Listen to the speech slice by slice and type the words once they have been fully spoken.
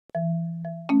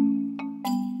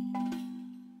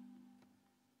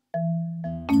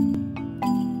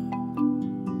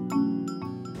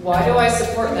Why do I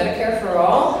support Medicare for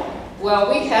All?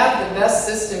 Well, we have the best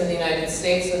system in the United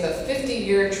States with a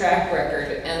 50-year track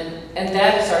record, and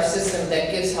that is our system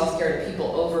that gives health care to people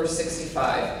over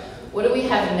 65. What do we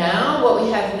have now? What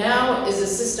we have now is a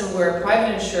system where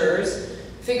private insurers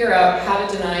figure out how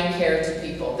to deny care to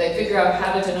people. They figure out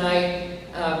how to deny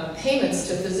payments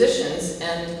to physicians,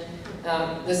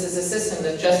 and this is a system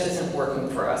that just isn't working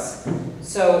for us.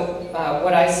 So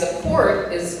what I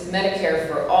support is Medicare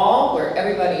for All, where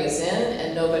everybody is in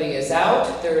and nobody is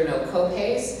out. There are no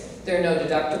co-pays, there are no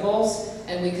deductibles,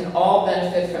 and we can all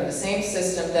benefit from the same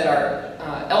system that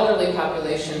our elderly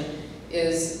population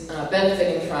is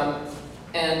benefiting from,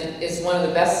 and is one of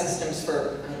the best systems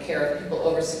for care of people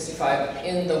over 65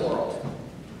 in the world.